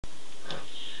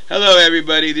Hello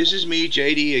everybody, this is me,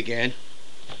 JD again,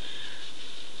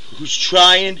 who's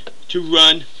trying to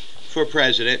run for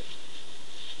president.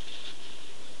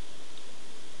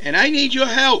 And I need your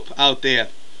help out there.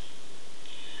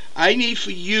 I need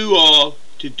for you all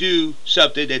to do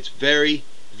something that's very,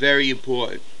 very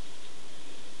important.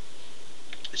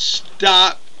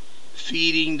 Stop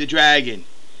feeding the dragon.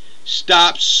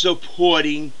 Stop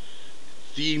supporting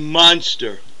the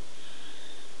monster.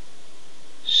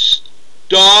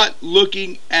 Start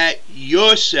looking at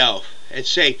yourself and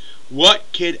say, what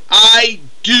can I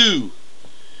do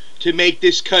to make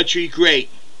this country great?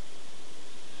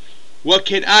 What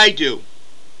can I do?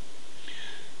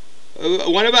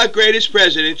 One of our greatest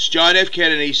presidents, John F.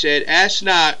 Kennedy, said, ask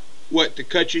not what the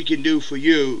country can do for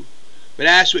you, but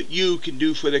ask what you can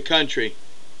do for the country.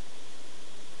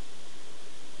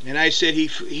 And I said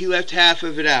he left half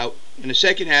of it out. And the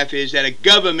second half is that a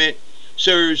government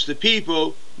serves the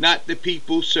people, not the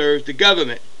people serve the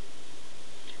government.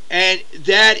 And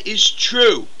that is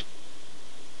true.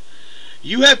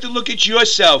 You have to look at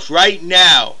yourself right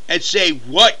now and say,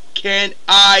 what can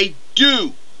I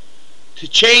do to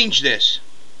change this?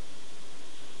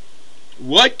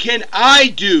 What can I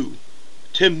do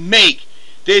to make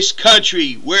this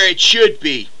country where it should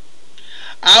be?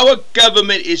 Our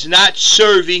government is not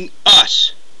serving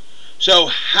us. So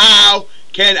how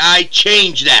can I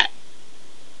change that?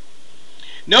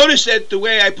 Notice that the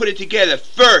way I put it together.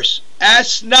 First,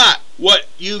 ask not what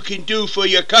you can do for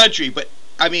your country, but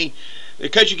the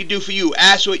country can do for you.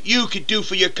 Ask what you can do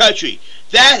for your country.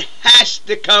 That has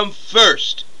to come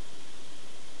first.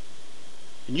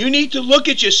 And you need to look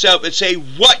at yourself and say,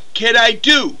 what can I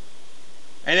do?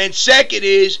 And then second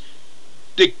is,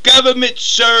 the government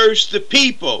serves the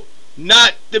people,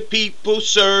 not the people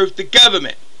serve the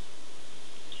government.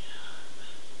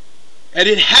 And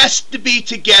it has to be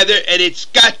together, and it's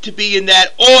got to be in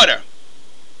that order.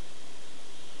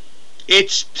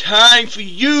 It's time for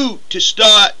you to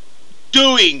start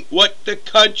doing what the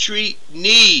country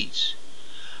needs.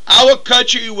 Our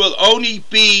country will only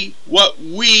be what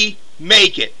we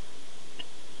make it.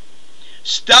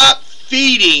 Stop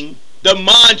feeding the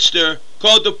monster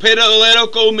called the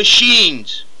political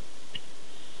machines.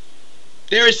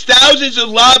 There is thousands of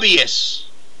lobbyists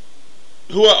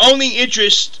who are only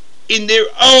interested in their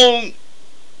own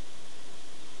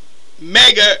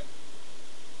mega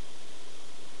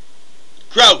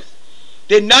growth.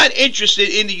 They're not interested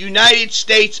in the United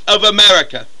States of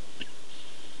America.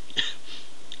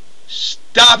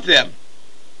 Stop them.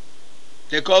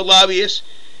 They're called lobbyists,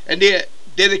 and they're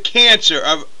the cancer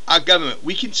of our government.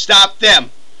 We can stop them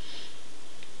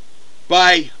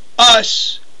by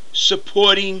us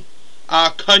supporting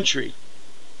our country.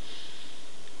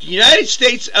 The United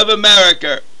States of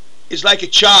America is like a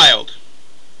child.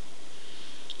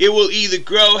 It will either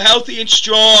grow healthy and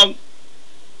strong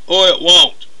or it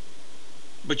won't.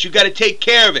 But you got to take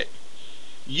care of it.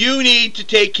 You need to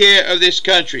take care of this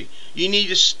country. You need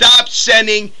to stop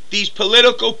sending these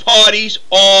political parties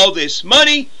all this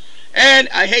money, and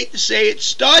I hate to say it,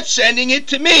 start sending it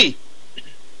to me.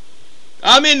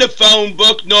 I'm in the phone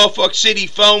book, Norfolk City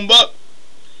phone book.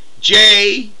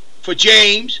 J for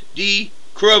James, D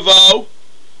Cravo.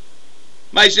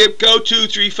 My zip code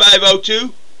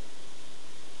 23502.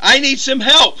 I need some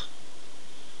help.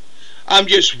 I'm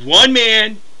just one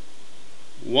man,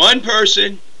 one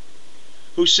person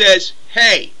who says,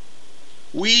 hey,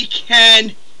 we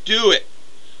can do it,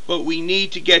 but we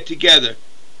need to get together.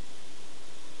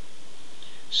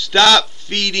 Stop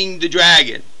feeding the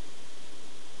dragon.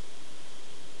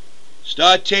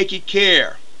 Start taking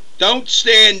care. Don't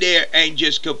stand there and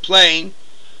just complain.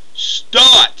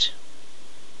 Start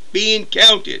being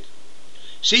counted.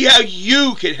 See how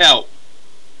you can help.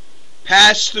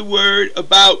 Pass the word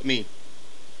about me.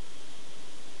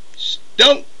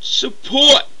 Don't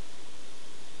support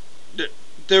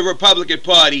the Republican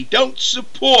Party. Don't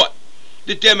support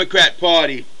the Democrat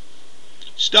Party.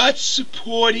 Start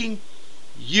supporting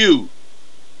you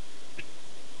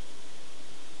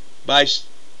by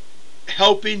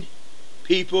helping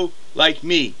people like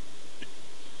me.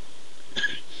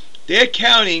 They're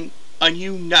counting on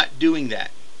you not doing that.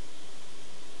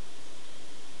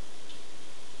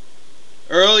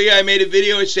 Earlier I made a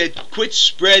video that said, quit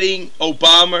spreading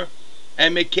Obama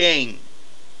and McCain.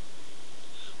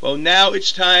 Well, now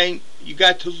it's time. You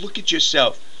got to look at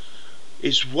yourself.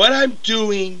 Is what I'm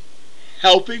doing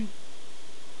helping?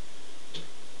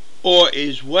 Or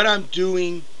is what I'm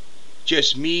doing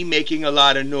just me making a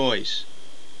lot of noise?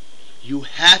 You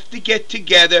have to get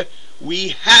together. We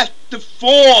have to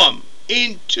form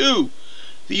into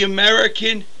the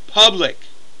American public.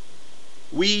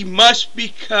 We must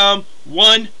become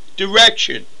one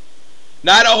direction,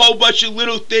 not a whole bunch of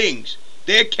little things.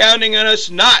 They're counting on us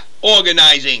not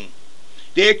organizing.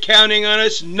 They're counting on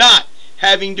us not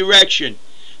having direction.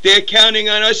 They're counting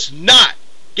on us not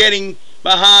getting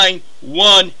behind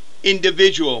one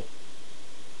individual.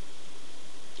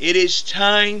 It is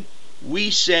time we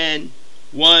send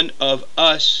one of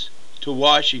us to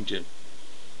Washington.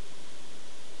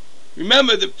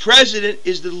 Remember, the president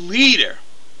is the leader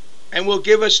and will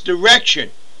give us direction.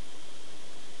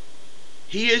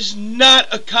 He is not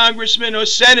a congressman or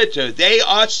senator. They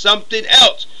are something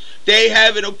else. They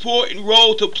have an important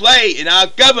role to play in our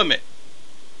government,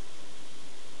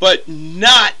 but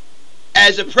not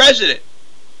as a president.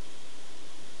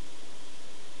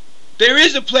 There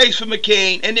is a place for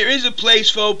McCain and there is a place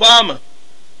for Obama.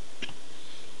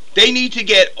 They need to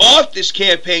get off this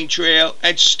campaign trail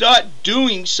and start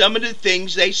doing some of the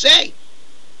things they say.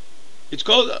 It's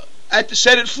called at the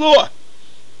Senate floor.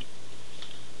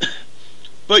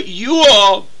 But you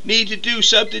all need to do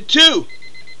something too.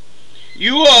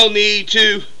 You all need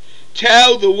to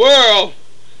tell the world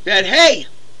that, hey,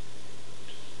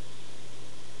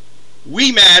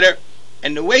 we matter.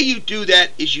 And the way you do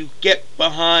that is you get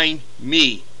behind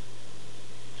me.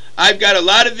 I've got a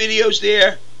lot of videos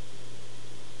there.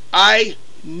 I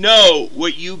know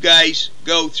what you guys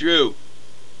go through.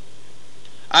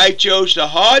 I chose the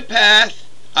hard path.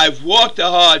 I've walked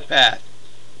the hard path.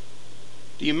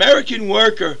 The American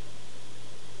worker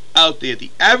out there, the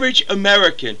average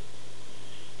American,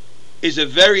 is a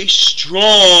very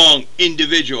strong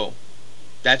individual.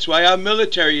 That's why our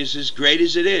military is as great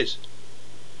as it is.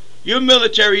 Your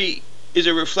military is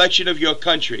a reflection of your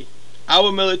country.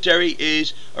 Our military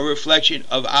is a reflection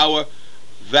of our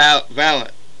valor.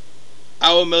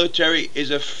 Our military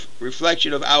is a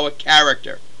reflection of our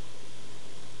character.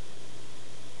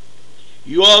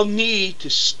 You all need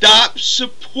to stop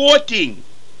supporting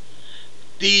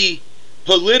the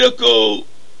political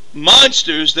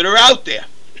monsters that are out there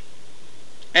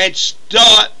and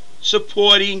start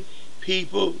supporting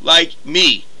people like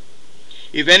me.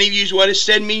 If any of you want to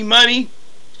send me money,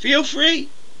 feel free.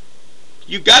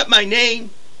 You got my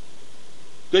name,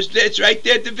 because it's right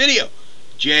there at the video.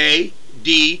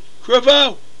 J.D.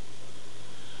 Cravo.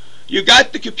 You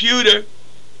got the computer.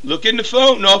 Look in the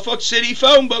phone, Norfolk City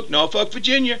phone book, Norfolk,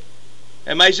 Virginia,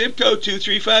 and my zip code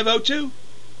 23502.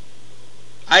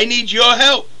 I need your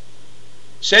help.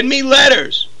 Send me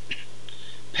letters.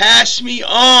 Pass me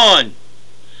on.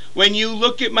 When you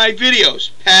look at my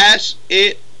videos, pass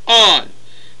it on.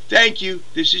 Thank you.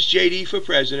 This is JD for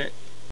President.